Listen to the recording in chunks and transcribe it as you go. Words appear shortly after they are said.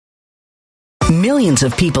Millions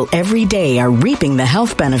of people every day are reaping the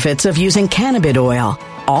health benefits of using cannabis oil,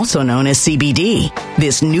 also known as CBD.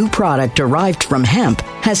 This new product derived from hemp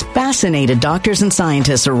has fascinated doctors and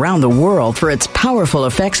scientists around the world for its powerful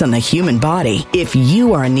effects on the human body. If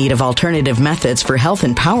you are in need of alternative methods for health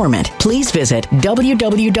empowerment, please visit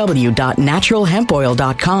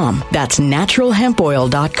www.naturalhempoil.com. That's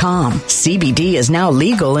naturalhempoil.com. CBD is now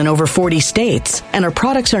legal in over 40 states, and our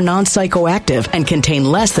products are non-psychoactive and contain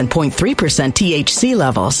less than 0.3% THC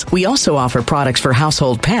levels. We also offer products for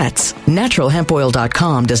household pets.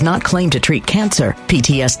 Naturalhempoil.com does not claim to treat cancer,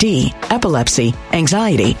 PTSD, epilepsy,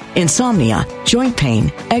 anxiety, insomnia, joint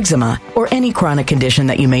pain, eczema, or any chronic condition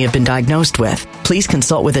that you may have been diagnosed with. Please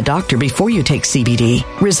consult with a doctor before you take CBD.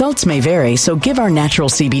 Results may vary, so give our natural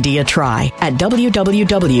CBD a try at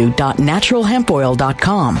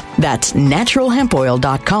www.naturalhempoil.com. That's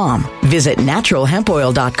naturalhempoil.com. Visit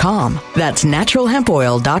naturalhempoil.com. That's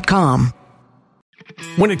naturalhempoil.com.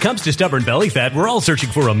 When it comes to stubborn belly fat, we're all searching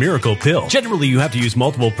for a miracle pill. Generally, you have to use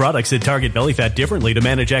multiple products that target belly fat differently to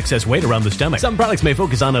manage excess weight around the stomach. Some products may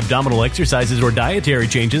focus on abdominal exercises or dietary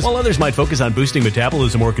changes, while others might focus on boosting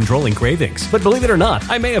metabolism or controlling cravings. But believe it or not,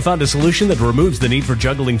 I may have found a solution that removes the need for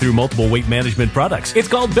juggling through multiple weight management products. It's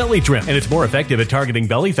called Belly Trim, and it's more effective at targeting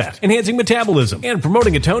belly fat, enhancing metabolism, and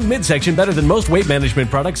promoting a toned midsection better than most weight management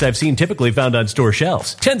products I've seen typically found on store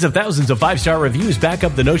shelves. Tens of thousands of 5-star reviews back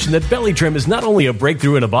up the notion that Belly Trim is not only a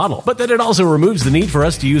breakthrough in a bottle, but that it also removes the need for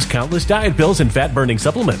us to use countless diet pills and fat-burning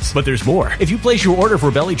supplements. But there's more. If you place your order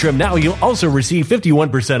for Belly Trim now, you'll also receive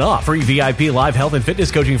 51% off, free VIP live health and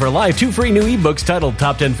fitness coaching for life, 2 free new ebooks titled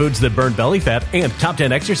Top 10 Foods That Burn Belly Fat and Top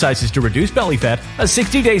 10 Exercises to Reduce Belly Fat, a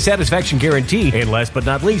 60-day satisfaction guarantee, and last but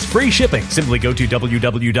not least, free shipping. Simply go to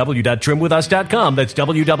www.trimwithus.com. That's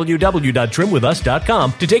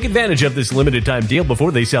www.trimwithus.com to take advantage of this limited time deal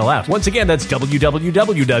before they sell out. Once again, that's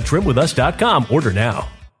www.trimwithus.com. Order now.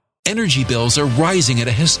 Energy bills are rising at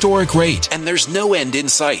a historic rate, and there's no end in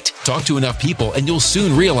sight. Talk to enough people, and you'll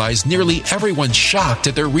soon realize nearly everyone's shocked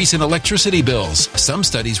at their recent electricity bills. Some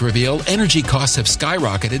studies reveal energy costs have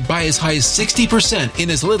skyrocketed by as high as 60%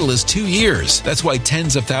 in as little as 2 years. That's why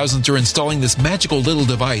tens of thousands are installing this magical little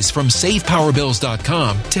device from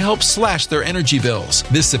SavePowerBills.com to help slash their energy bills.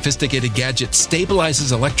 This sophisticated gadget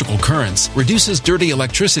stabilizes electrical currents, reduces dirty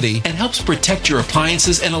electricity, and helps protect your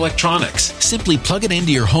appliances and electronics. Simply plug it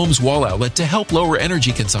into your home's wall outlet to help lower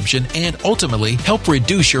energy consumption and ultimately help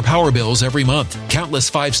reduce your power bills every month.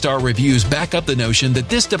 Countless 5-star reviews back up the notion that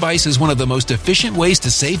this device is one of the most efficient ways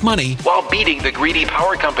to save money while beating the greedy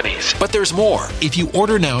power companies. But there's more. If you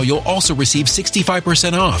order now, you'll also receive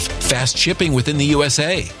 65% off, fast shipping within the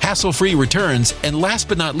USA, hassle-free returns, and last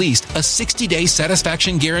but not least, a 60-day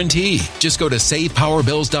satisfaction guarantee. Just go to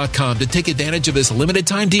SavePowerBills.com to take advantage of this limited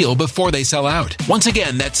time deal before they sell out. Once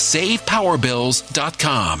again, that's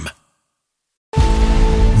SavePowerBills.com.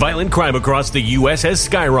 Violent crime across the U.S. has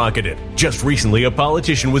skyrocketed. Just recently, a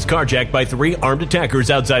politician was carjacked by 3 armed attackers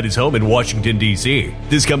outside his home in Washington, D.C.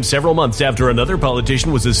 This comes several months after another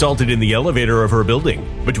politician was assaulted in the elevator of her building.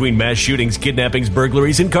 Between mass shootings, kidnappings,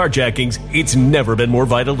 burglaries, and carjackings, it's never been more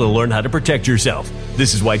vital to learn how to protect yourself.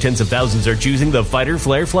 This is why tens of thousands are choosing the Fighter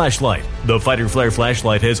Flare flashlight. The Fighter Flare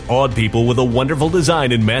flashlight has awed people with a wonderful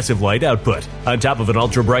design and massive light output. On top of an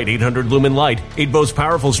ultra-bright 800-lumen light, it boasts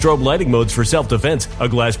powerful strobe lighting modes for self-defense, a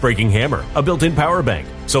glass-breaking hammer, a built-in power bank,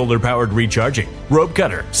 solar-powered recharging, rope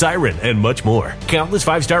cutter, siren, and much more. Countless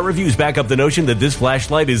 5-star reviews back up the notion that this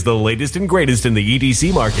flashlight is the latest and greatest in the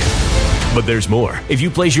EDC market. But there's more. If you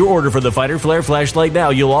place your order for the Fighter Flare flashlight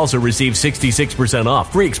now, you'll also receive 66%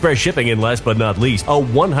 off, free express shipping, and last but not least, a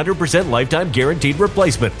 100% lifetime guaranteed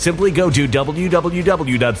replacement. Simply go to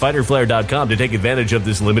www.fighterflare.com to take advantage of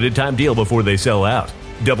this limited time deal before they sell out.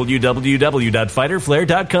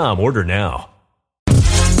 www.fighterflare.com. Order now.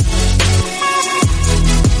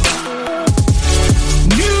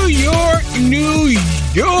 New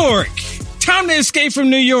York. Time to escape from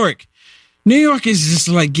New York. New York is just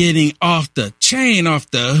like getting off the chain, off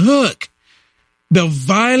the hook. The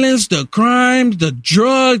violence, the crime, the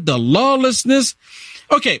drug, the lawlessness.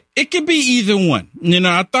 Okay, it could be either one. You know,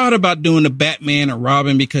 I thought about doing the Batman or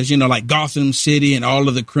Robin because, you know, like Gotham City and all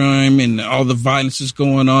of the crime and all the violence is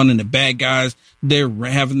going on and the bad guys, they're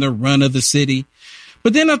having the run of the city.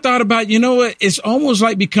 But then I thought about, you know what? It's almost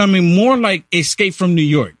like becoming more like Escape from New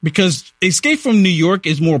York because Escape from New York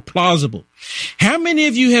is more plausible. How many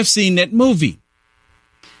of you have seen that movie?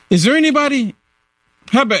 Is there anybody?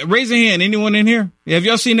 How about raise a hand? Anyone in here? Have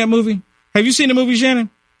y'all seen that movie? Have you seen the movie, Shannon?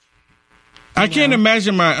 I can't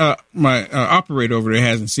imagine my operator over there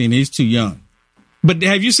hasn't seen it. He's too young. But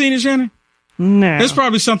have you seen it, Shannon? No. That's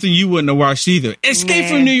probably something you wouldn't have watched either. Escape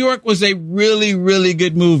from New York was a really, really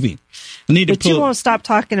good movie. But you won't stop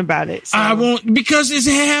talking about it. So. I won't, because it's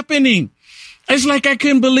happening. It's like I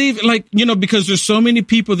couldn't believe it. Like, because there's so many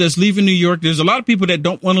people that's leaving New York. There's a lot of people that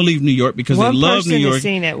don't want to leave New York because they love New York. One person has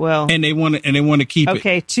seen it, Will. And they want to keep it.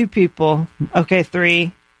 Okay, 2 people. Okay,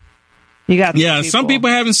 3. You got 3 people. Some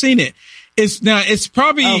people haven't seen it. It's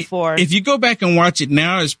probably 4. If you go back and watch it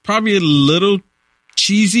now, it's probably a little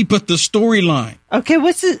cheesy, but the storyline. Okay,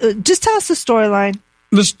 just tell us the storyline.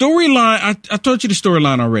 The storyline, I told you the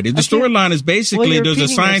storyline already. The storyline is basically there's a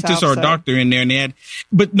scientist or a doctor in there,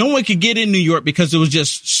 but no one could get in New York because there was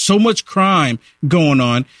just so much crime going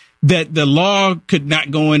on that the law could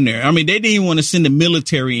not go in there. I mean, they didn't even want to send the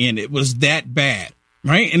military in. It was that bad,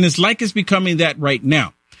 right? And it's like it's becoming that right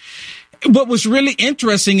now. What was really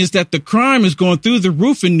interesting is that the crime is going through the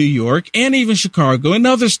roof in New York and even Chicago and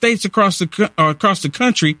other states across the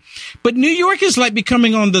country. But New York is like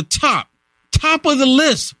becoming on the top of the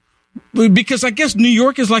list, because I guess New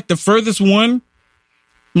York is like the furthest one,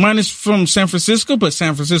 minus from San Francisco, but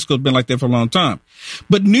San Francisco has been like that for a long time.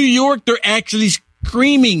 But New York, they're actually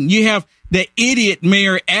screaming. You have the idiot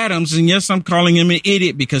Mayor Adams, and yes, I'm calling him an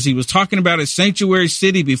idiot because he was talking about a sanctuary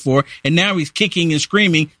city before, and now he's kicking and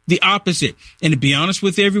screaming the opposite. And to be honest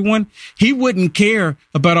with everyone, he wouldn't care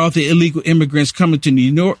about all the illegal immigrants coming to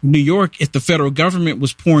New York if the federal government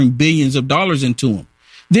was pouring billions of dollars into them.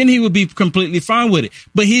 Then he would be completely fine with it.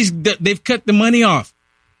 But they've cut the money off.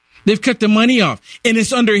 They've cut the money off, and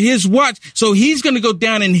it's under his watch. So he's going to go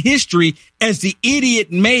down in history as the idiot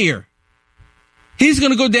mayor. He's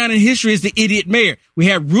going to go down in history as the idiot mayor. We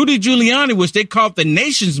have Rudy Giuliani, which they called the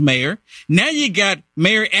nation's mayor. Now you got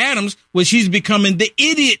Mayor Adams, which he's becoming the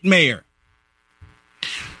idiot mayor.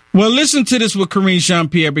 Well, listen to this with Karine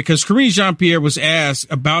Jean-Pierre, because Karine Jean-Pierre was asked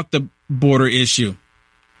about the border issue.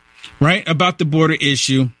 Right? About the border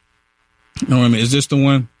issue. No, wait a minute. Is this the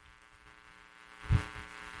one?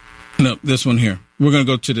 No, this one here. We're going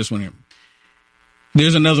to go to this one here.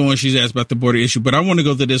 There's another one she's asked about the border issue, but I want to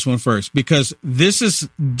go to this one first because this is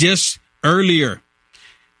just earlier.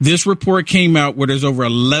 This report came out where there's over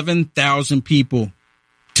 11,000 people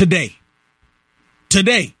today.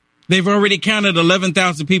 Today. They've already counted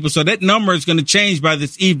 11,000 people. So that number is going to change by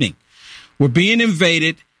this evening. We're being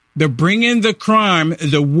invaded. They're bringing the crime.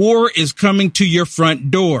 The war is coming to your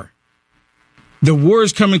front door. The war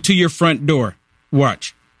is coming to your front door.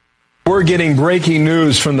 Watch. We're getting breaking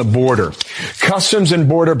news from the border. Customs and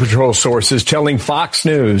Border Patrol sources telling Fox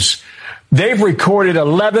News they've recorded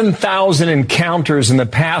 11,000 encounters in the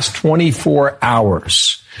past 24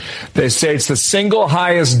 hours. They say it's the single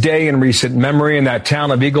highest day in recent memory in that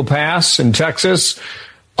town of Eagle Pass in Texas.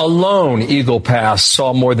 Alone, Eagle Pass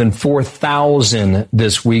saw more than 4,000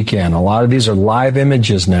 this weekend. A lot of these are live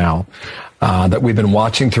images now that we've been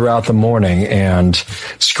watching throughout the morning. And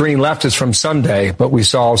screen left is from Sunday, but we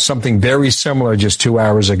saw something very similar just 2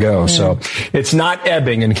 hours ago. So it's not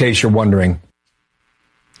ebbing, in case you're wondering.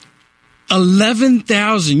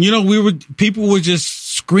 11,000. People were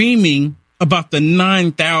just screaming about the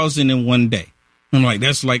 9,000 in one day. I'm like,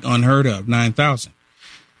 that's like unheard of, 9,000.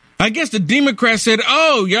 I guess the Democrats said,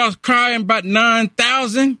 oh, y'all crying about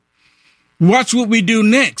 9,000? Watch what we do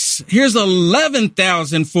next. Here's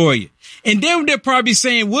 11,000 for you. And then they're probably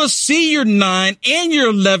saying, we'll see your 9 and your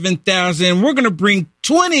 11,000. And we're going to bring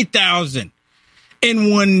 20,000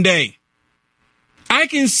 in one day. I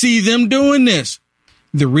can see them doing this.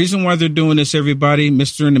 The reason why they're doing this, everybody,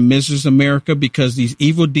 Mr. and Mrs. America, because these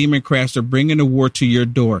evil Democrats are bringing the war to your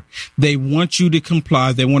door. They want you to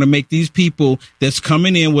comply. They want to make these people that's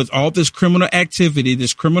coming in with all this criminal activity,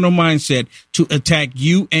 this criminal mindset, to attack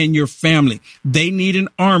you and your family. They need an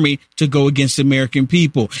army to go against American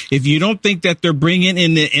people. If you don't think that they're bringing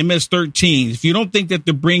in the MS-13s, if you don't think that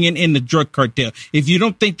they're bringing in the drug cartel, if you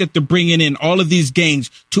don't think that they're bringing in all of these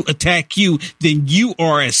gangs to attack you, then you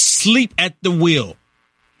are asleep at the wheel.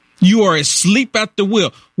 You are asleep at the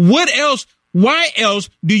wheel. What else? Why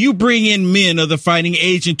else do you bring in men of the fighting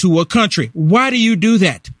age into a country? Why do you do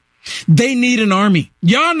that? They need an army.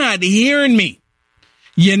 Y'all not hearing me.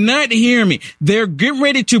 You're not hearing me. They're getting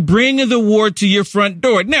ready to bring the war to your front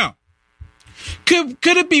door. Now, could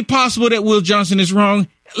it be possible that Will Johnson is wrong?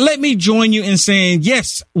 Let me join you in saying,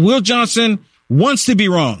 yes, Will Johnson wants to be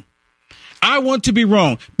wrong. I want to be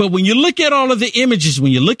wrong. But when you look at all of the images,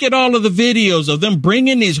 when you look at all of the videos of them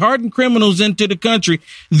bringing these hardened criminals into the country,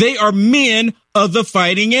 they are men of the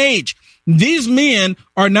fighting age. These men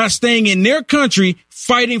are not staying in their country,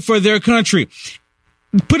 fighting for their country.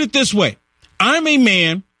 Put it this way. I'm a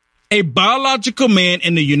man, a biological man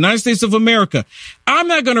in the United States of America. I'm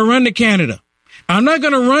not going to run to Canada. I'm not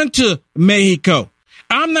going to run to Mexico.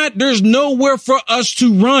 There's nowhere for us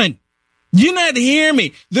to run. You're not hearing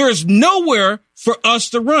me. There's nowhere for us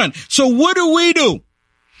to run. So what do?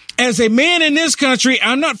 As a man in this country,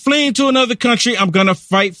 I'm not fleeing to another country. I'm going to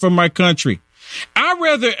fight for my country.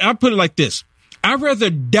 I'll put it like this. I'd rather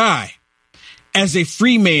die as a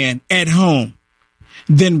free man at home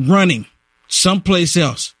than running someplace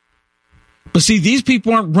else. But see, these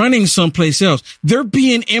people aren't running someplace else. They're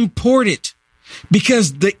being imported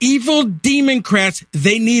because the evil Democrats,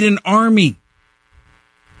 they need an army.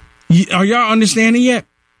 Are y'all understanding yet?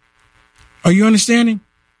 Are you understanding?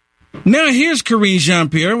 Now here's Karine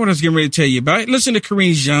Jean-Pierre, what I was getting ready to tell you about. Listen to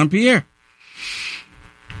Karine Jean-Pierre.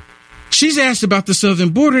 She's asked about the southern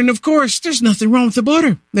border, and of course, there's nothing wrong with the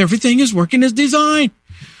border. Everything is working as designed.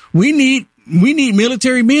 We need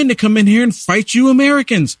military men to come in here and fight you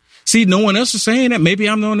Americans. See, no one else is saying that. Maybe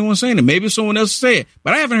I'm the only one saying it. Maybe someone else say it,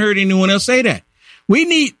 but I haven't heard anyone else say that.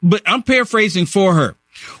 But I'm paraphrasing for her.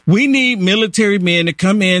 We need military men to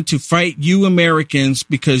come in to fight you Americans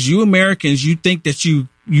because you Americans, you think that you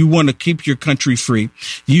want to keep your country free.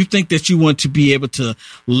 You think that you want to be able to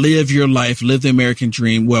live your life, live the American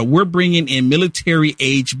dream. Well, we're bringing in military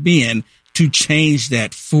age men to change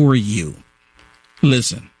that for you.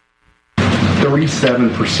 Listen.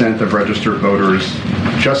 37% of registered voters,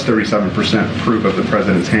 just 37% approve of the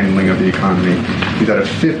president's handling of the economy. He's at a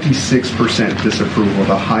 56% disapproval,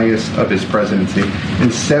 the highest of his presidency.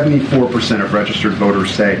 And 74% of registered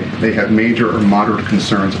voters say they have major or moderate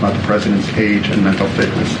concerns about the president's age and mental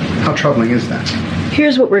fitness. How troubling is that?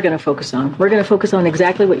 Here's what we're going to focus on. We're going to focus on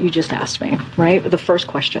exactly what you just asked me, right? The first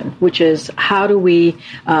question, which is how do we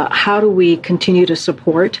continue to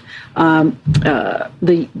support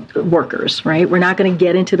the workers, right? We're not going to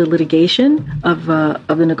get into the litigation of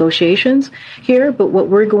the negotiations here, but what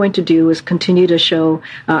we're going to do is continue to show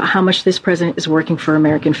how much this president is working for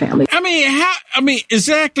American families.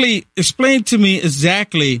 Exactly. Explain to me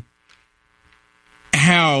exactly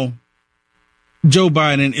how Joe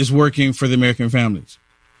Biden is working for the American families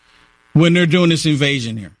when they're doing this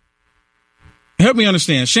invasion here. Help me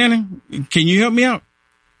understand. Shannon, can you help me out?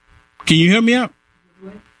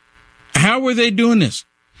 How were they doing this?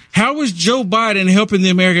 How is Joe Biden helping the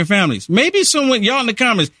American families? Maybe someone, y'all in the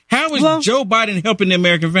comments, how is Joe Biden helping the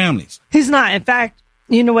American families? He's not. In fact,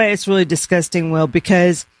 you know what? It's really disgusting, Will,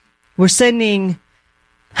 because we're sending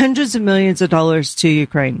hundreds of millions of dollars to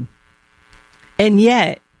Ukraine. And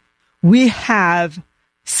yet we have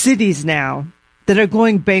cities now that are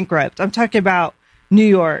going bankrupt. I'm talking about New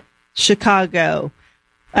York, Chicago,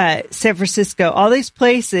 San Francisco, all these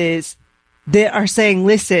places that are saying,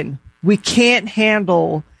 listen, we can't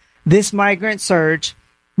handle this migrant surge.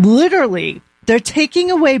 Literally, they're taking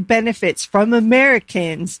away benefits from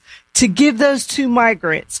Americans to give those to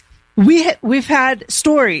migrants. We've had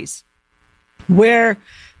stories where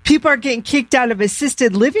people are getting kicked out of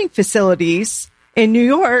assisted living facilities in New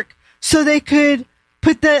York so they could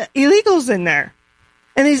put the illegals in there.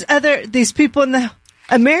 And these people in the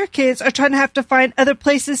Americans are trying to have to find other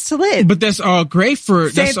places to live. But that's all great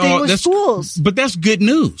schools. But that's good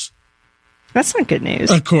news. That's not good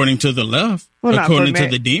news. According to the left. Well, according to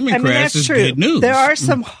the Democrats, it's good news. There are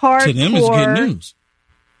some hardcore, to them, it's good news.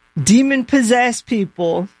 Demon-possessed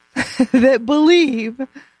people that believe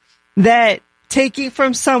that taking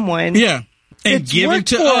from someone, and giving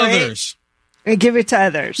to others,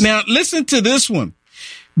 Now, listen to this one,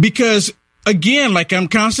 because again, like I'm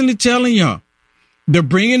constantly telling y'all, they're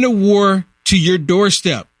bringing the war to your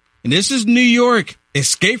doorstep, and this is New York.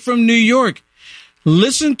 Escape from New York.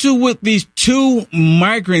 Listen to what these two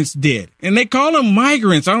migrants did. And they call them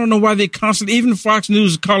migrants. I don't know why they constantly, even Fox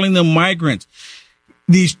News is calling them migrants.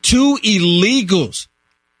 These two illegals.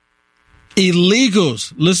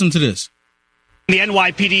 Listen to this. The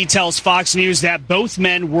NYPD tells Fox News that both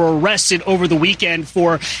men were arrested over the weekend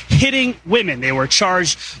for hitting women. They were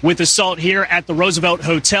charged with assault here at the Roosevelt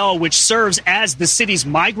Hotel, which serves as the city's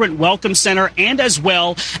migrant welcome center and as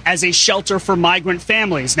well as a shelter for migrant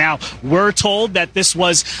families. Now, we're told that this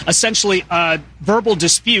was essentially verbal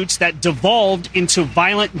disputes that devolved into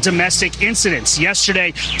violent domestic incidents.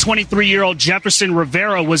 Yesterday, 23-year-old Jefferson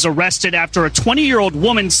Rivera was arrested after a 20-year-old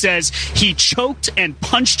woman says he choked and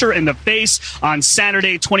punched her in the face. On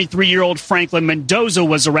Saturday, 23-year-old Franklin Mendoza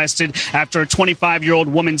was arrested after a 25-year-old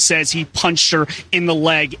woman says he punched her in the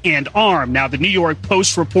leg and arm. Now, the New York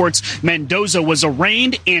Post reports Mendoza was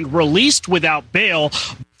arraigned and released without bail.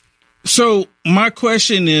 So my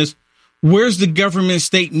question is, where's the government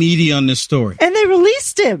state media on this story? And they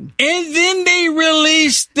released him. And then they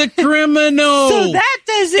released the criminal. So that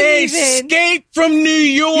doesn't escape from New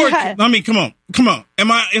York. Yeah. I mean, come on.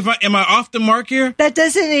 Am I off the mark here? That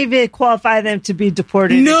doesn't even qualify them to be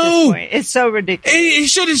deported at this point. It's so ridiculous.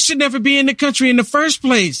 It should never be in the country in the first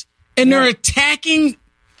place. And they're attacking.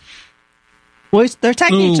 Boys, they're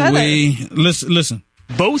attacking each other. Listen.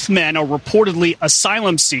 Both men are reportedly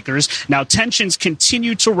asylum seekers. Now, tensions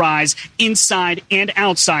continue to rise inside and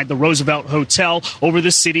outside the Roosevelt Hotel over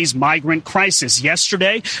the city's migrant crisis.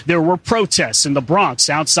 Yesterday, there were protests in the Bronx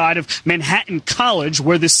outside of Manhattan College,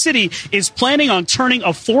 where the city is planning on turning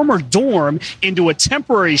a former dorm into a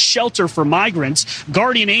temporary shelter for migrants.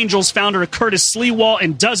 Guardian Angels founder Curtis Sliwal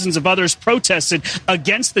and dozens of others protested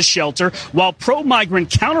against the shelter, while pro-migrant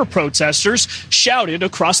counter-protesters shouted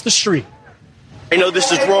across the street. I know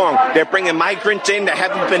this is wrong. They're bringing migrants in that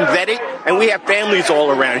haven't been vetted, and we have families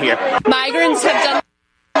all around here. Migrants have done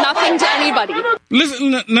nothing to anybody.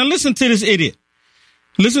 Listen to this idiot.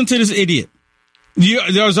 Listen to this idiot.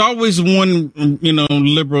 There's always one,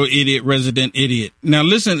 liberal idiot, resident idiot. Now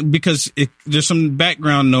listen, because there's some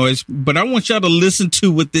background noise, but I want y'all to listen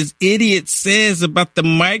to what this idiot says about the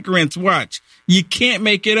migrants. Watch. You can't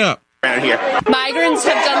make it up. Around here. Migrants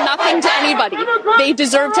have done nothing to anybody. They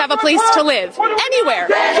deserve to have a place to live. Anywhere.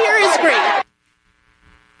 Here is great.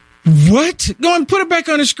 What? Go and put it back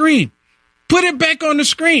on the screen. Put it back on the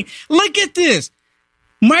screen. Look at this.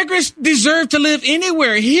 Migrants deserve to live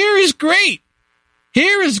anywhere. Here is great.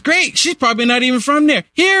 Here is great. She's probably not even from there.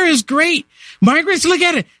 Here is great. Migrants, look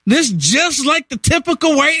at it. This just like the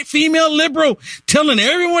typical white female liberal telling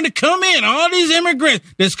everyone to come in. All these immigrants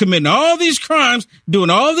that's committing all these crimes,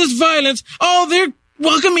 doing all this violence. Oh, they're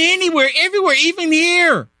welcome anywhere, everywhere, even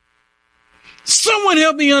here. Someone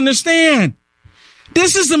help me understand.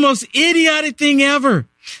 This is the most idiotic thing ever.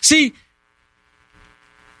 See,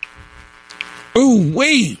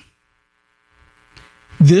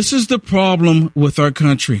 this is the problem with our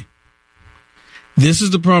country. This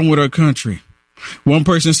is the problem with our country. One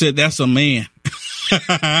person said, that's a man.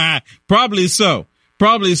 Probably so.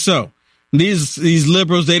 Probably so. These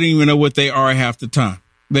liberals, they don't even know what they are half the time.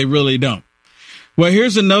 They really don't. Well,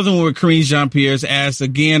 here's another one where Karine Jean-Pierre's asked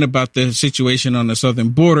again about the situation on the southern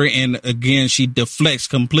border. And again, she deflects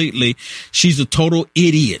completely. She's a total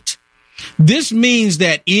idiot. This means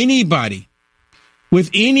that anybody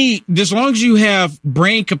as long as you have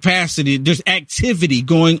brain capacity, there's activity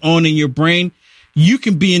going on in your brain, you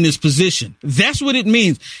can be in this position. That's what it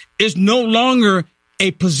means. It's no longer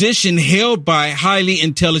a position held by highly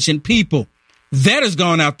intelligent people. That has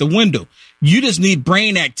gone out the window. You just need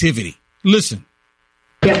brain activity. Listen.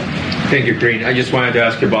 Yep. Thank you, Karine. I just wanted to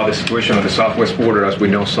ask you about the situation on the southwest border. As we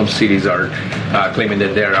know, some cities are claiming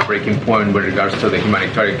that they're a breaking point with regards to the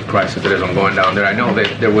humanitarian crisis that is ongoing down there. I know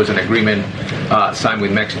that there was an agreement signed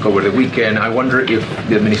with Mexico over the weekend. I wonder if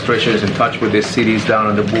the administration is in touch with these cities down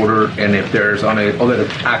on the border and if there's other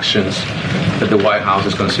actions that the White House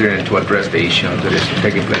is considering to address the issue that is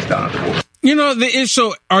taking place down on the border.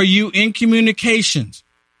 So are you in communications?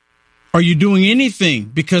 Are you doing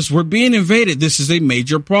anything? Because we're being invaded. This is a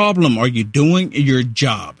major problem. Are you doing your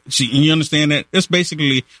job? See, you understand that? That's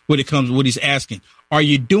basically what he's asking. Are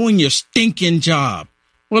you doing your stinking job?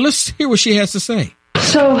 Well, let's hear what she has to say.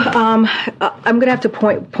 So I'm going to have to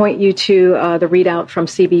point you to the readout from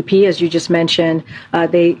CBP, as you just mentioned.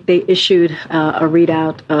 They issued a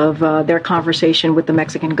readout of their conversation with the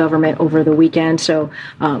Mexican government over the weekend. So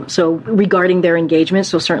regarding their engagement,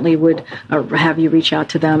 so certainly would have you reach out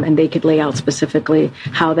to them, and they could lay out specifically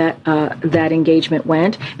how that engagement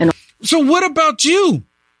went. And so, what about you?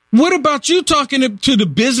 What about you talking to the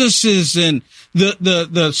businesses and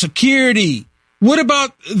the security? What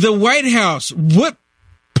about the White House? What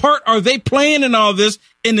part are they playing in all this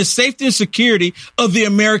in the safety and security of the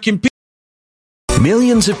American people?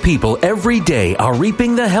 Millions of people every day are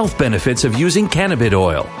reaping the health benefits of using cannabis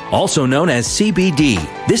oil, also known as CBD.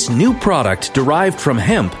 This new product derived from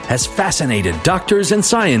hemp has fascinated doctors and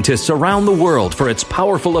scientists around the world for its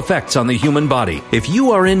powerful effects on the human body. If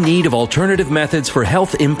you are in need of alternative methods for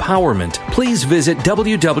health empowerment, please visit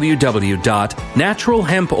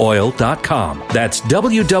www.naturalhempoil.com. That's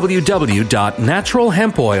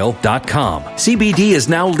www.naturalhempoil.com. CBD is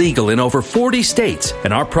now legal in over 40 states,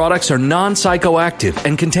 and our products are non-psychoactive psychoactive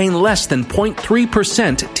and contain less than 0.3%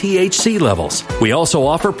 THC levels. We also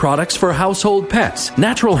offer products for household pets.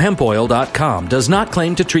 NaturalHempOil.com does not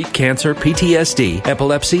claim to treat cancer, PTSD,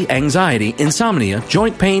 epilepsy, anxiety, insomnia,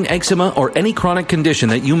 joint pain, eczema, or any chronic condition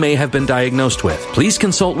that you may have been diagnosed with. Please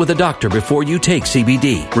consult with a doctor before you take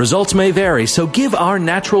CBD. Results may vary, so give our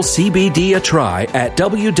natural CBD a try at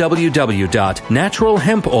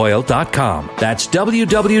www.naturalhempoil.com. That's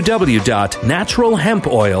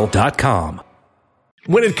www.naturalhempoil.com.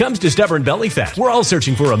 When it comes to stubborn belly fat, we're all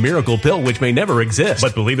searching for a miracle pill which may never exist.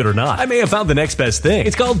 But believe it or not, I may have found the next best thing.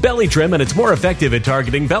 It's called Belly Trim, and it's more effective at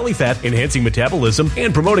targeting belly fat, enhancing metabolism,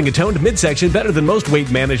 and promoting a toned midsection better than most weight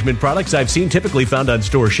management products I've seen typically found on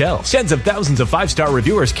store shelves. Tens of thousands of 5-star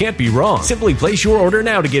reviewers can't be wrong. Simply place your order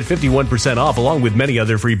now to get 51% off along with many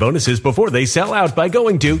other free bonuses before they sell out by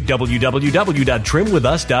going to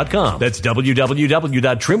www.trimwithus.com. That's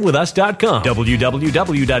www.trimwithus.com.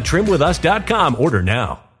 www.trimwithus.com. Order now.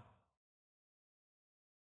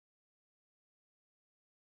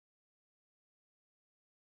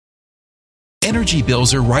 Energy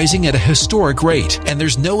bills are rising at a historic rate, and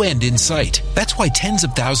there's no end in sight. That's why tens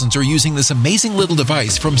of thousands are using this amazing little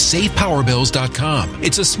device from SavePowerBills.com.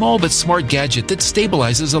 It's a small but smart gadget that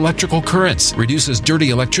stabilizes electrical currents, reduces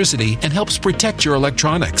dirty electricity, and helps protect your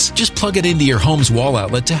electronics. Just plug it into your home's wall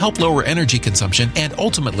outlet to help lower energy consumption and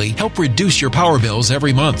ultimately help reduce your power bills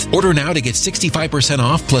every month. Order now to get 65%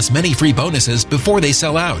 off plus many free bonuses before they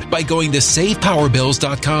sell out by going to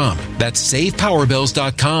SavePowerBills.com. That's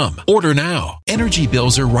SavePowerBills.com. Order now. Energy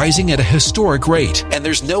bills are rising at a historic rate, and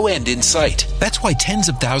there's no end in sight. That's why tens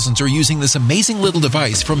of thousands are using this amazing little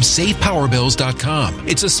device from SavePowerBills.com.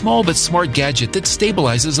 It's a small but smart gadget that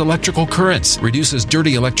stabilizes electrical currents, reduces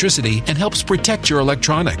dirty electricity, and helps protect your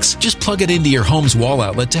electronics. Just plug it into your home's wall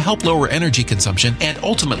outlet to help lower energy consumption and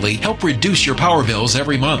ultimately help reduce your power bills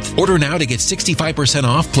every month. Order now to get 65%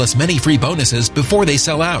 off plus many free bonuses before they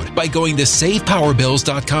sell out by going to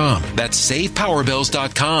SavePowerBills.com. That's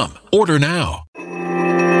SavePowerBills.com. Order now.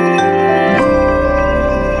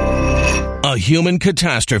 A human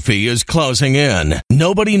catastrophe is closing in.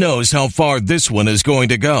 Nobody knows how far this one is going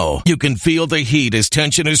to go. You can feel the heat as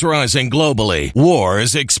tension is rising globally. War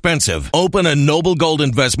is expensive. Open a Noble Gold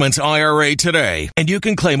Investments IRA today, and you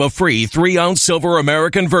can claim a free 3-ounce silver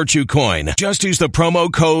American Virtue coin. Just use the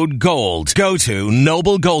promo code GOLD. Go to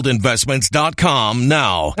noblegoldinvestments.com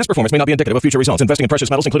now. Past performance may not be indicative of future results. Investing in precious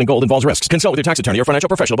metals, including gold, involves risks. Consult with your tax attorney or financial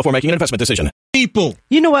professional before making an investment decision. People.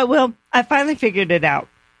 You know what, Will? I finally figured it out.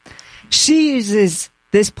 She uses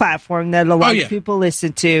this platform that a lot of people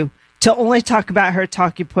listen to only talk about her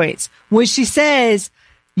talking points. When she says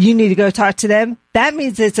you need to go talk to them, that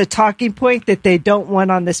means it's a talking point that they don't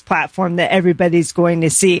want on this platform that everybody's going to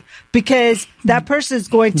see, because that person is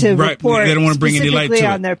going to report they don't want to bring any light to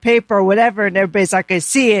on their paper or whatever, and everybody's not going to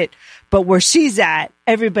see it. But where she's at,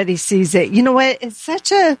 everybody sees it. You know what? It's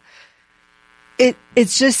such a...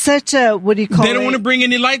 It's just such a, what do you call it? They don't want to bring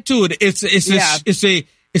any light to it.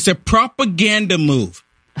 It's a propaganda move.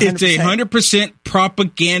 100%. It's a 100%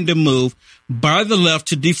 propaganda move by the left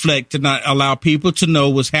to deflect, to not allow people to know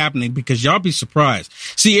what's happening, because y'all be surprised.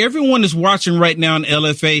 See, everyone is watching right now in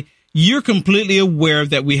LFA. You're completely aware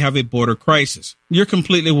that we have a border crisis. You're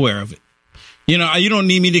completely aware of it. You know, you don't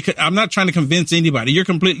need me to, I'm not trying to convince anybody. You're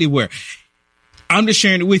completely aware. I'm just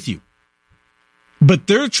sharing it with you. But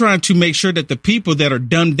they're trying to make sure that the people that are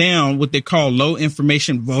dumbed down, what they call low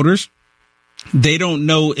information voters, they don't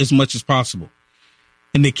know as much as possible.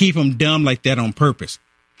 And they keep them dumb like that on purpose.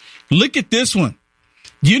 Look at this one.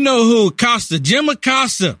 You know who Acosta, Jim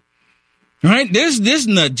Acosta, right? This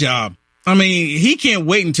nut job. I mean, he can't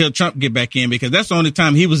wait until Trump get back in, because that's the only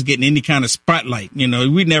time he was getting any kind of spotlight. You know,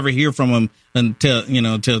 we never hear from him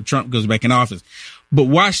until Trump goes back in office. But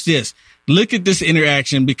watch this. Look at this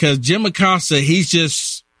interaction, because Jim Acosta,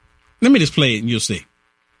 let me just play it and you'll see.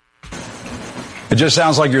 It just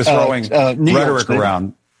sounds like you're throwing rhetoric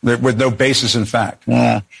around with no basis in fact.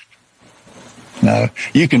 No,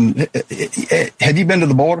 you can. Have you been to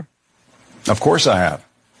the border? Of course I have.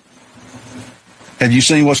 Have you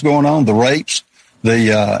seen what's going on? The rapes,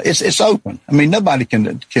 it's open. I mean, nobody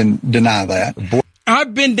can deny that.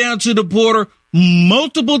 I've been down to the border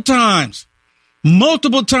multiple times.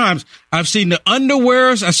 Multiple times. I've seen the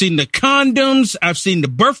underwears. I've seen the condoms. I've seen the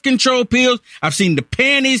birth control pills. I've seen the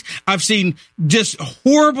panties. I've seen just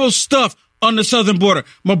horrible stuff on the southern border.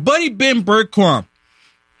 My buddy Ben Bergquam,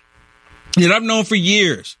 that I've known for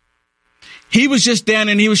years, he was just down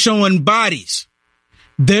and he was showing bodies.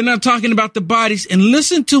 They're not talking about the bodies. And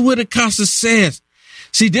listen to what Acosta says.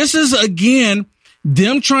 See, this is, again,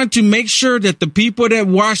 them trying to make sure that the people that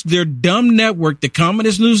watch their dumb network, the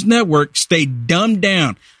Communist News Network, stay dumbed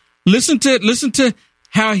down. Listen to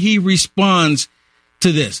how he responds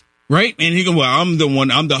to this, right? And he goes, well, I'm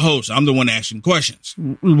the host. I'm the one asking questions.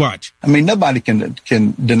 Watch. I mean, nobody can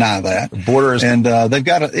deny that. The border is, and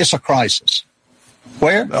it's a crisis.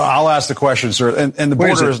 Where? I'll ask the question, sir. And the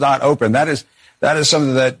border is not open. That is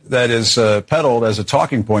something that is peddled as a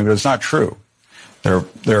talking point, but it's not true. There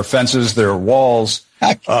are fences, there are walls,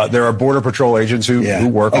 there are Border Patrol agents who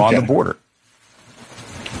work on the border.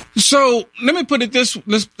 So let me put it this.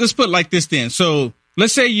 Let's put it like this then. So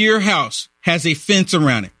let's say your house has a fence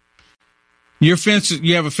around it. You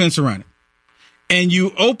have a fence around it, and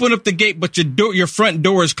you open up the gate, but your front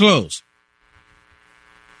door is closed.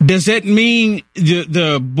 Does that mean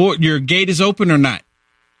your gate is open or not?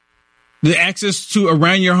 The access to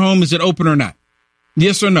around your home, is it open or not?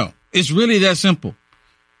 Yes or no? It's really that simple.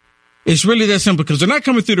 It's really that simple because they're not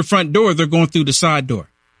coming through the front door. They're going through the side door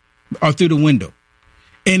or through the window.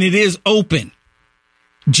 And it is open.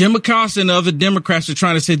 Jim Acosta and other Democrats are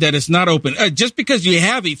trying to say that it's not open. Just because you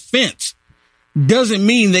have a fence doesn't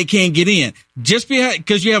mean they can't get in. Just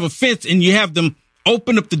because you have a fence and you have them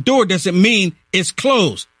open up the door doesn't mean it's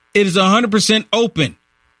closed. It is 100% open.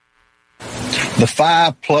 The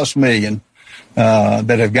 5+ million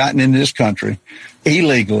that have gotten into this country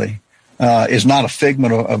illegally is not a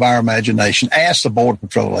figment of our imagination. Ask the Border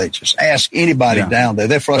Patrol agents. Ask anybody down there.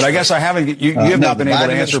 They're frustrated. But I guess I haven't. You have not been able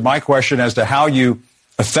to answer my question as to how you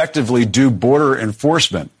effectively do border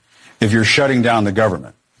enforcement if you're shutting down the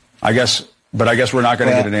government. I guess we're not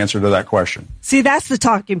going to get an answer to that question. See, that's the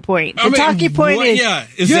talking point. The talking point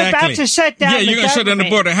is you're about to shut down the government. Yeah, you're going to shut down the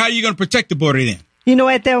border. How are you going to protect the border then? You know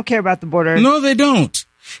what? They don't care about the border. No, they don't.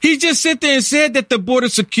 He just sit there and said that the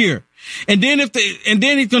border's secure. And then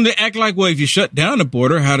he's going to act like, well, if you shut down the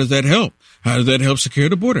border, how does that help? How does that help secure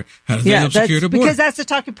the border? How does that help secure the border? Because that's the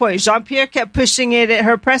talking point. Jean-Pierre kept pushing it at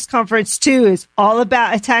her press conference, too. Is all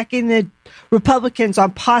about attacking the Republicans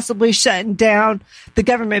on possibly shutting down the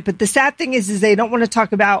government. But the sad thing is they don't want to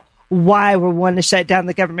talk about why we want to shut down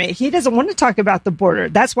the government. He doesn't want to talk about the border.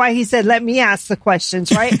 That's why he said, let me ask the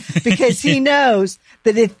questions, right? Because he knows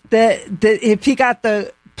that if he got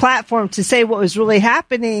the platform to say what was really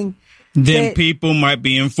happening, then people might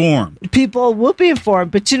be informed. People will be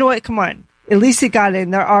informed. But you know what? Come on. At least he got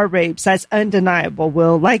in. There are rapes. That's undeniable,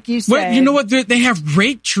 Will. Like you said. Well, you know what? They have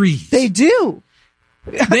rape trees. They do.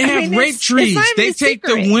 They have rape trees. They take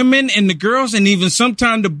the women and the girls and even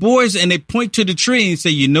sometimes the boys and they point to the tree and say,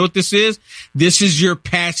 you know what this is? This is your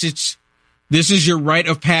passage. This is your rite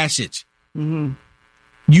of passage. Mm-hmm.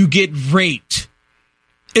 You get raped.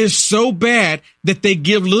 It's so bad that they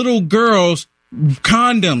give little girls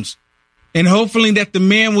condoms and hopefully that the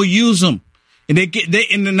man will use them. And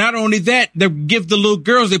and not only that, they give the little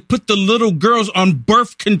girls, they put the little girls on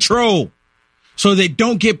birth control so they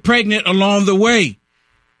don't get pregnant along the way.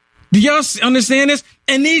 Do y'all understand this?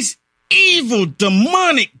 And these evil,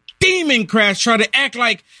 demonic democrats try to act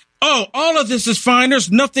like, oh, all of this is fine. There's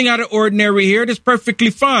nothing out of ordinary here. It's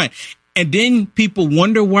perfectly fine. And then people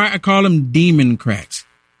wonder why I call them democrats.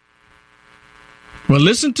 Well,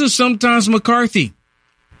 listen to Sometimes McCarthy.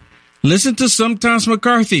 Listen to Sometimes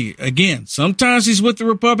McCarthy. Again, sometimes he's with the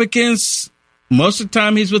Republicans. Most of the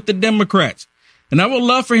time he's with the Democrats. And I would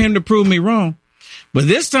love for him to prove me wrong. But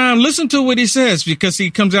this time, listen to what he says, because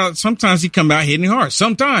sometimes he comes out hitting hard.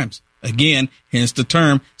 Sometimes. Again, hence the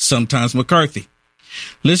term Sometimes McCarthy.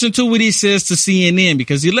 Listen to what he says to CNN,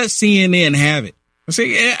 because he lets CNN have it. I say,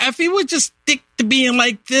 if he would just stick to being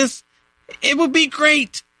like this, it would be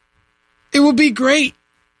great. It would be great.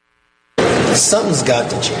 Something's got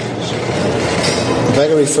to change. If I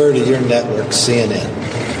can refer to your network,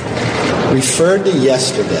 CNN, referred to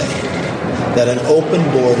yesterday that an open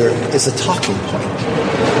border is a talking point.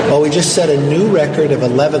 Well, we just set a new record of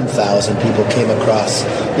 11,000 people came across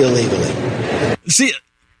illegally. See,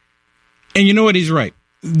 and you know what? He's right.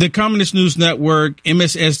 The Communist News Network,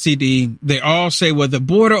 MSSTD, they all say, well,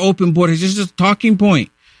 the open border is just a talking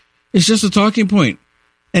point. It's just a talking point.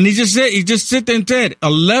 And he just sit there and said,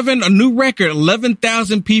 a new record,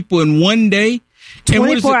 11,000 people in one day.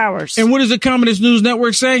 24 hours. And what does the Communist News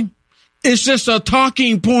Network say? It's just a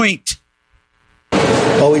talking point.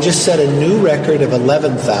 Well, we just set a new record of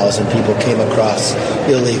 11,000 people came across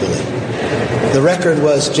illegally. The record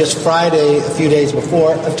was just Friday, a few days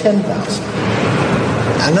before, of 10,000.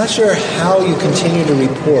 I'm not sure how you continue to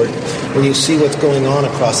report when you see what's going on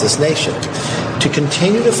across this nation. To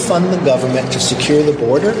continue to fund the government to secure the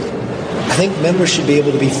border, I think members should be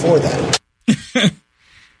able to be for that.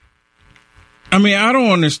 I mean, I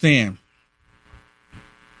don't understand.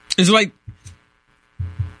 It's like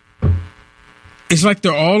it's like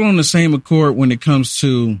they're all on the same accord when it comes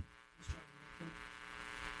to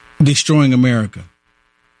destroying America.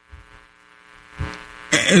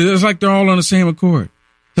 It's like they're all on the same accord.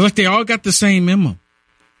 It's like they all got the same memo.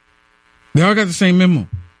 They all got the same memo.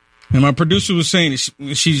 And my producer was saying,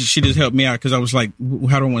 she just helped me out because I was like,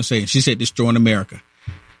 how do I want to say it? She said destroying America.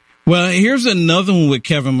 Well, here's another one with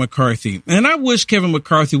Kevin McCarthy. And I wish Kevin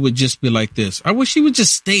McCarthy would just be like this. I wish he would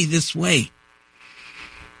just stay this way.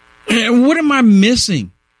 And what am I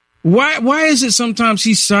missing? Why is it sometimes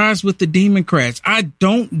he sides with the Democrats? I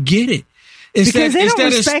don't get it. It's that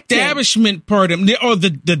establishment part of him. Or the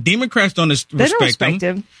Democrats don't respect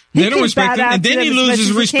him. They don't respect him. And then he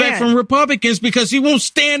loses respect from Republicans because he won't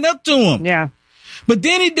stand up to them. Yeah. But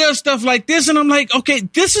then he does stuff like this, and I'm like, okay,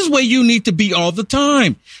 this is where you need to be all the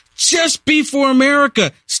time. Just be for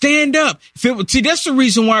America. Stand up. See, that's the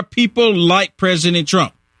reason why people like President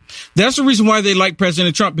Trump. That's the reason why they like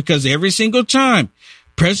President Trump, because every single time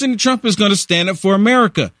President Trump is going to stand up for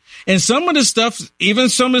America. And some of the stuff, even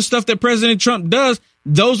some of the stuff that President Trump does,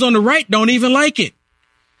 those on the right don't even like it.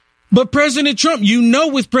 But President Trump,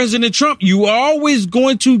 with President Trump, you are always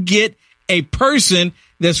going to get a person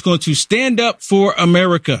that's going to stand up for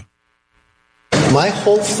America. My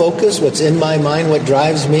whole focus, what's in my mind, what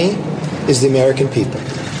drives me, is the American people.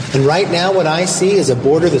 And right now what I see is a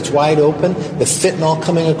border that's wide open, the fentanyl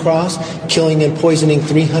coming across, killing and poisoning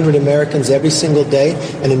 300 Americans every single day.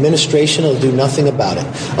 An administration will do nothing about it.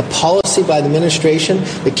 A policy by the administration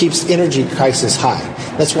that keeps energy prices high.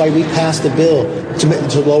 That's why we passed a bill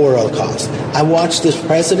to lower oil costs. I watched this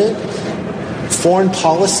president, foreign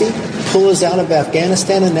policy, pull us out of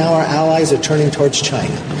Afghanistan, and now our allies are turning towards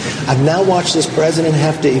China. I've now watched this president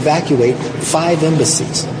have to evacuate 5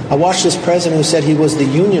 embassies. I watched this president who said he was the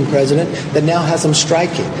union president that now has them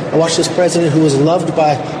striking. I watched this president who was loved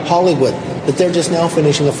by Hollywood, that they're just now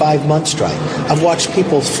finishing a 5-month strike. I've watched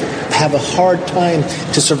people have a hard time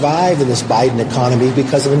to survive in this Biden economy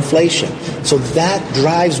because of inflation. So that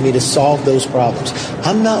drives me to solve those problems.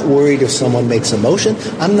 I'm not worried if someone makes a motion.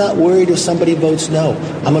 I'm not worried if somebody votes no.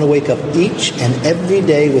 I'm going to wake up each and every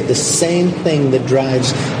day with the same thing that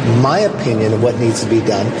drives my opinion of what needs to be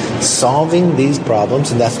done, solving these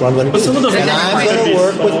problems, and that's what I'm going to do. And I'm going to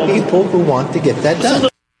work with people who want to get that done.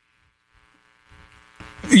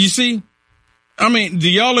 You see? I mean, do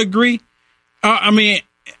y'all agree?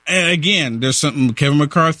 Again, there's something, Kevin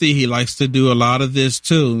McCarthy, he likes to do a lot of this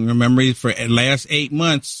too. Remember, for the last 8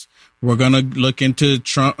 months, we're going to look into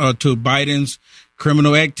Trump, to Biden's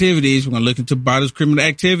criminal activities. We're going to look into Biden's criminal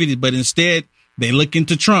activities, but instead they look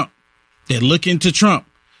into Trump. They look into Trump,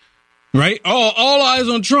 right? All eyes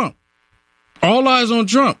on Trump. All eyes on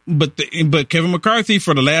Trump. But Kevin McCarthy,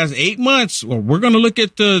 for the last 8 months, well, we're going to look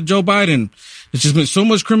at Joe Biden. It's just been so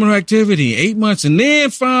much criminal activity, 8 months. And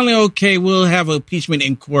then finally, okay, we'll have an impeachment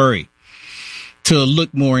inquiry to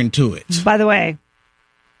look more into it. By the way,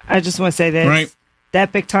 I just want to say this. Right. The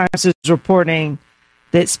Epic Times is reporting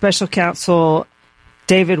that special counsel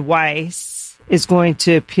David Weiss is going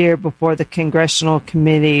to appear before the congressional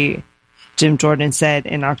committee, Jim Jordan said,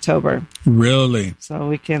 in October. Really? So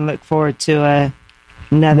we can look forward to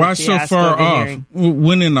another Why so far off? Hearing.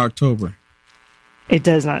 When in October? It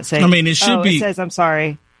does not say. I mean, it should be. It says, I'm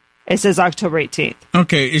sorry. It says October 18th.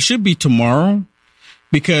 Okay, it should be tomorrow,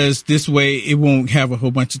 because this way it won't have a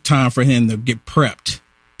whole bunch of time for him to get prepped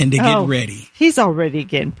and to get ready. He's already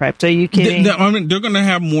getting prepped. Are you kidding? They're going to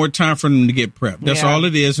have more time for them to get prepped. That's all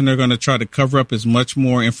it is, and they're going to try to cover up as much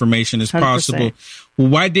more information as 100%. Possible. Well,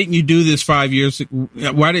 why didn't you do this 5 years?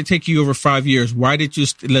 Why did it take you over 5 years? Why did you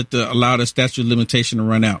allow the statute of limitation to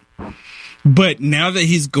run out? But now that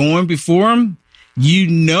he's going before him,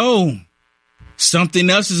 something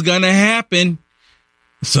else is going to happen.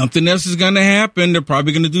 Something else is going to happen. They're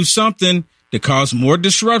probably going to do something to cause more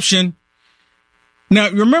disruption. Now,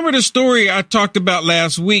 remember the story I talked about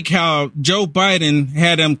last week, how Joe Biden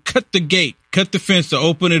had him cut the fence to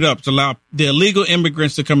open it up to allow the illegal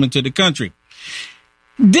immigrants to come into the country.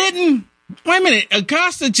 Wait a minute,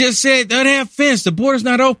 Acosta just said don't have fence. The border's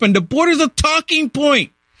not open. The border's a talking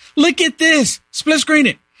point. Look at this. Split screen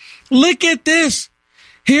it. Look at this.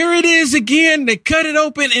 Here it is again. They cut it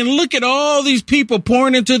open, and look at all these people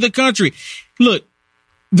pouring into the country. Look,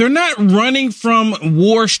 they're not running from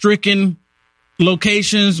war-stricken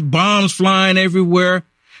locations, bombs flying everywhere.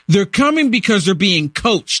 They're coming because they're being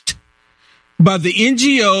coached by the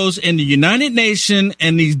NGOs and the United Nations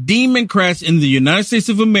and these Democrats in the United States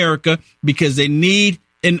of America, because they need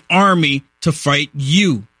an army to fight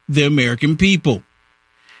you, the American people.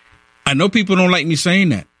 I know people don't like me saying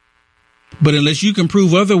that. But unless you can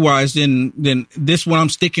prove otherwise, then this one I'm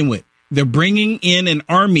sticking with. They're bringing in an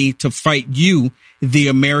army to fight you, the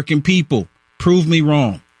American people. Prove me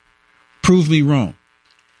wrong. Prove me wrong.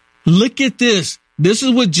 Look at this. This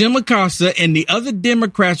is what Jim Acosta and the other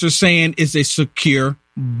Democrats are saying is a secure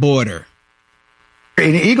border.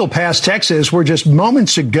 In Eagle Pass, Texas, where just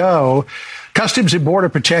moments ago, Customs and Border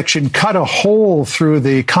Protection cut a hole through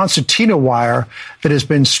the concertina wire that has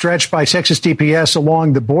been stretched by Texas DPS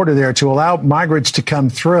along the border there to allow migrants to come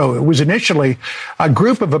through. It was initially a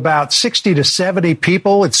group of about 60 to 70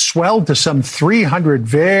 people. It swelled to some 300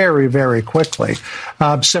 very, very quickly.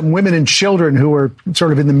 Some women and children who were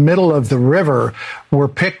sort of in the middle of the river were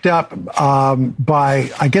picked up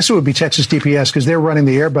by, I guess it would be Texas DPS, because they're running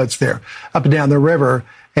the airboats there up and down the river,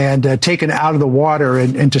 and taken out of the water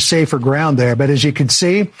and to safer ground there. But as you can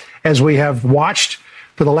see, as we have watched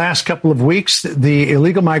for the last couple of weeks, the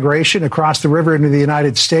illegal migration across the river into the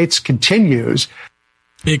United States continues.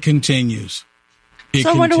 It continues. So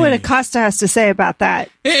I wonder what Acosta has to say about that.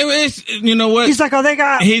 You know what? He's like, oh, they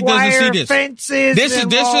got wire fences. This is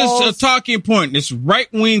a talking point. It's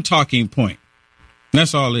right-wing talking point.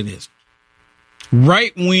 That's all it is.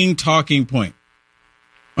 Right-wing talking point.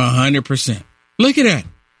 100%. Look at that.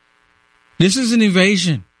 This is an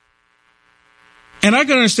invasion. And I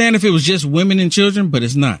can understand if it was just women and children, but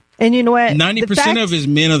it's not. And you know what? 90% of his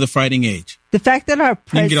men are the fighting age. The fact that our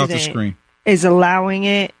president get off the screen. Is allowing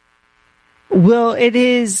it, it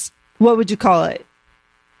is, what would you call it?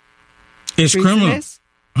 It's criminal.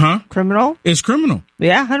 Huh? Criminal? It's criminal.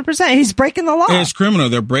 Yeah, 100%. He's breaking the law. It's criminal.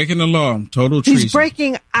 They're breaking the law. Total treason. He's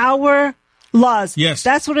breaking our laws. Yes.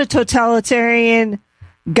 That's what a totalitarian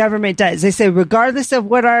government does. They say, regardless of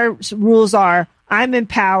what our rules are, I'm in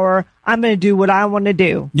power. I'm going to do what I want to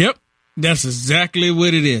do. Yep. That's exactly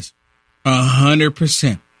what it is.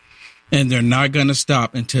 100%. And they're not going to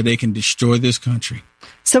stop until they can destroy this country.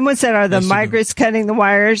 Someone said, are the migrants cutting the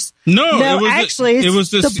wires? No, it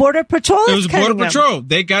was the Border Patrol. It was Border Patrol.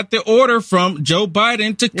 They got the order from Joe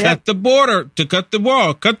Biden to cut the border, to cut the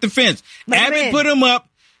wall, cut the fence. Abbott put them up.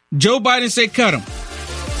 Joe Biden said, cut them.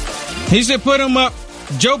 He said, put them up.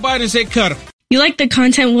 Joe Biden said, cut them. You like the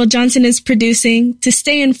content Will Johnson is producing? To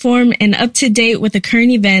stay informed and up to date with the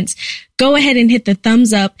current events, go ahead and hit the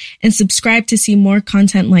thumbs up and subscribe to see more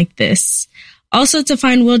content like this. Also, to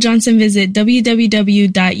find Will Johnson, visit www.uaf.media.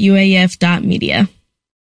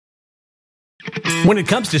 When it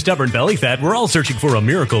comes to stubborn belly fat, we're all searching for a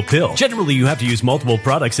miracle pill. Generally, you have to use multiple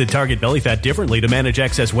products that target belly fat differently to manage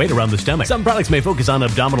excess weight around the stomach. Some products may focus on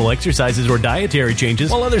abdominal exercises or dietary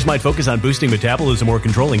changes, while others might focus on boosting metabolism or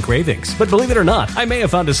controlling cravings. But believe it or not, I may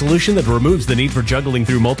have found a solution that removes the need for juggling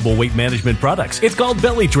through multiple weight management products. It's called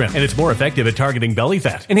Belly Trim, and it's more effective at targeting belly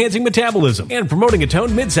fat, enhancing metabolism, and promoting a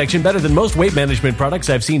toned midsection better than most weight management products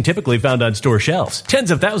I've seen typically found on store shelves.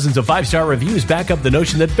 Tens of thousands of 5-star reviews back up the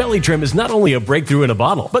notion that Belly Trim is not only a breakthrough in a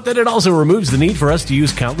bottle, but that it also removes the need for us to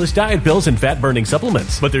use countless diet pills and fat-burning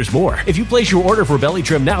supplements. But there's more. If you place your order for Belly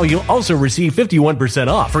Trim now, you'll also receive 51%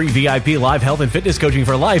 off, free VIP live health and fitness coaching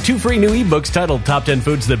for life, 2 free new ebooks titled Top 10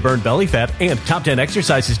 Foods That Burn Belly Fat and Top 10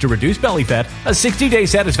 Exercises to Reduce Belly Fat, a 60-day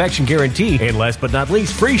satisfaction guarantee, and last but not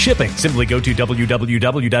least, free shipping. Simply go to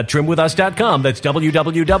www.trimwithus.com. That's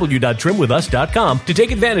www.trimwithus.com to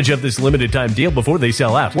take advantage of this limited time deal before they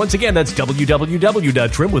sell out. Once again, that's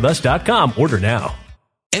www.trimwithus.com. Order now.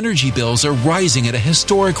 Energy bills are rising at a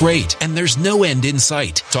historic rate, and there's no end in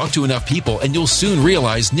sight. Talk to enough people, and you'll soon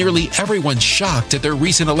realize nearly everyone's shocked at their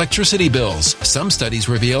recent electricity bills. Some studies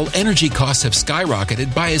reveal energy costs have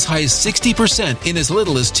skyrocketed by as high as 60% in as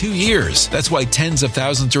little as 2 years. That's why tens of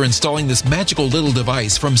thousands are installing this magical little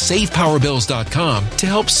device from SavePowerBills.com to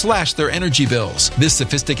help slash their energy bills. This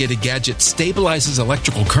sophisticated gadget stabilizes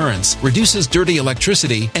electrical currents, reduces dirty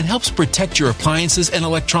electricity, and helps protect your appliances and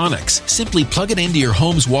electronics. Simply plug it into your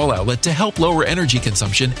home's wall outlet to help lower energy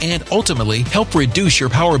consumption and ultimately help reduce your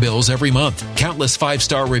power bills every month. Countless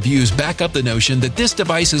 5-star reviews back up the notion that this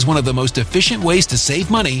device is one of the most efficient ways to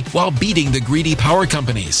save money while beating the greedy power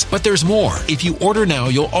companies. But there's more. If you order now,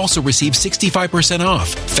 you'll also receive 65% off,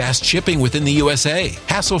 fast shipping within the USA,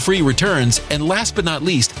 hassle-free returns, and last but not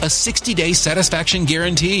least, a 60-day satisfaction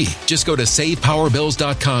guarantee. Just go to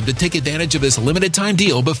SavePowerBills.com to take advantage of this limited time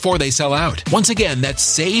deal before they sell out. Once again,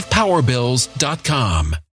 that's SavePowerBills.com.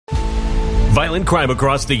 Violent crime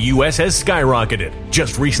across the U.S. has skyrocketed.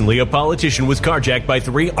 Just recently, a politician was carjacked by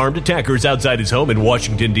 3 armed attackers outside his home in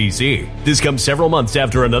Washington, D.C. This comes several months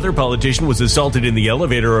after another politician was assaulted in the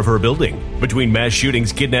elevator of her building. Between mass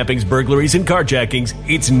shootings, kidnappings, burglaries, and carjackings,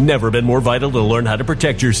 it's never been more vital to learn how to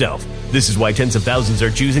protect yourself. This is why tens of thousands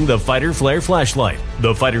are choosing the Fighter Flare flashlight.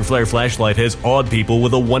 The Fighter Flare flashlight has awed people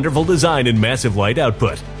with a wonderful design and massive light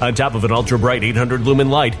output. On top of an ultra-bright 800-lumen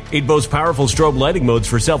light, it boasts powerful strobe lighting modes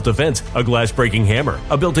for self-defense, a glass-breaking hammer,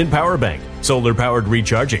 a built-in power bank, solar-powered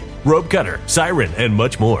recharging, rope cutter, siren, and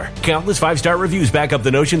much more. Countless 5-star reviews back up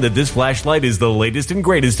the notion that this flashlight is the latest and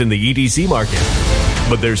greatest in the EDC market.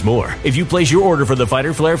 But there's more. If you place your order for the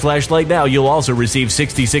Fighter Flare flashlight now, you'll also receive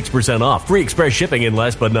 66% off, free express shipping, and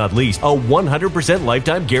last but not least, a 100%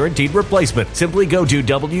 lifetime guaranteed replacement. Simply go to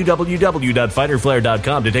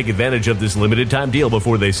www.fighterflare.com to take advantage of this limited time deal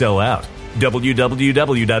before they sell out.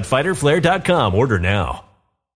 www.fighterflare.com. Order now.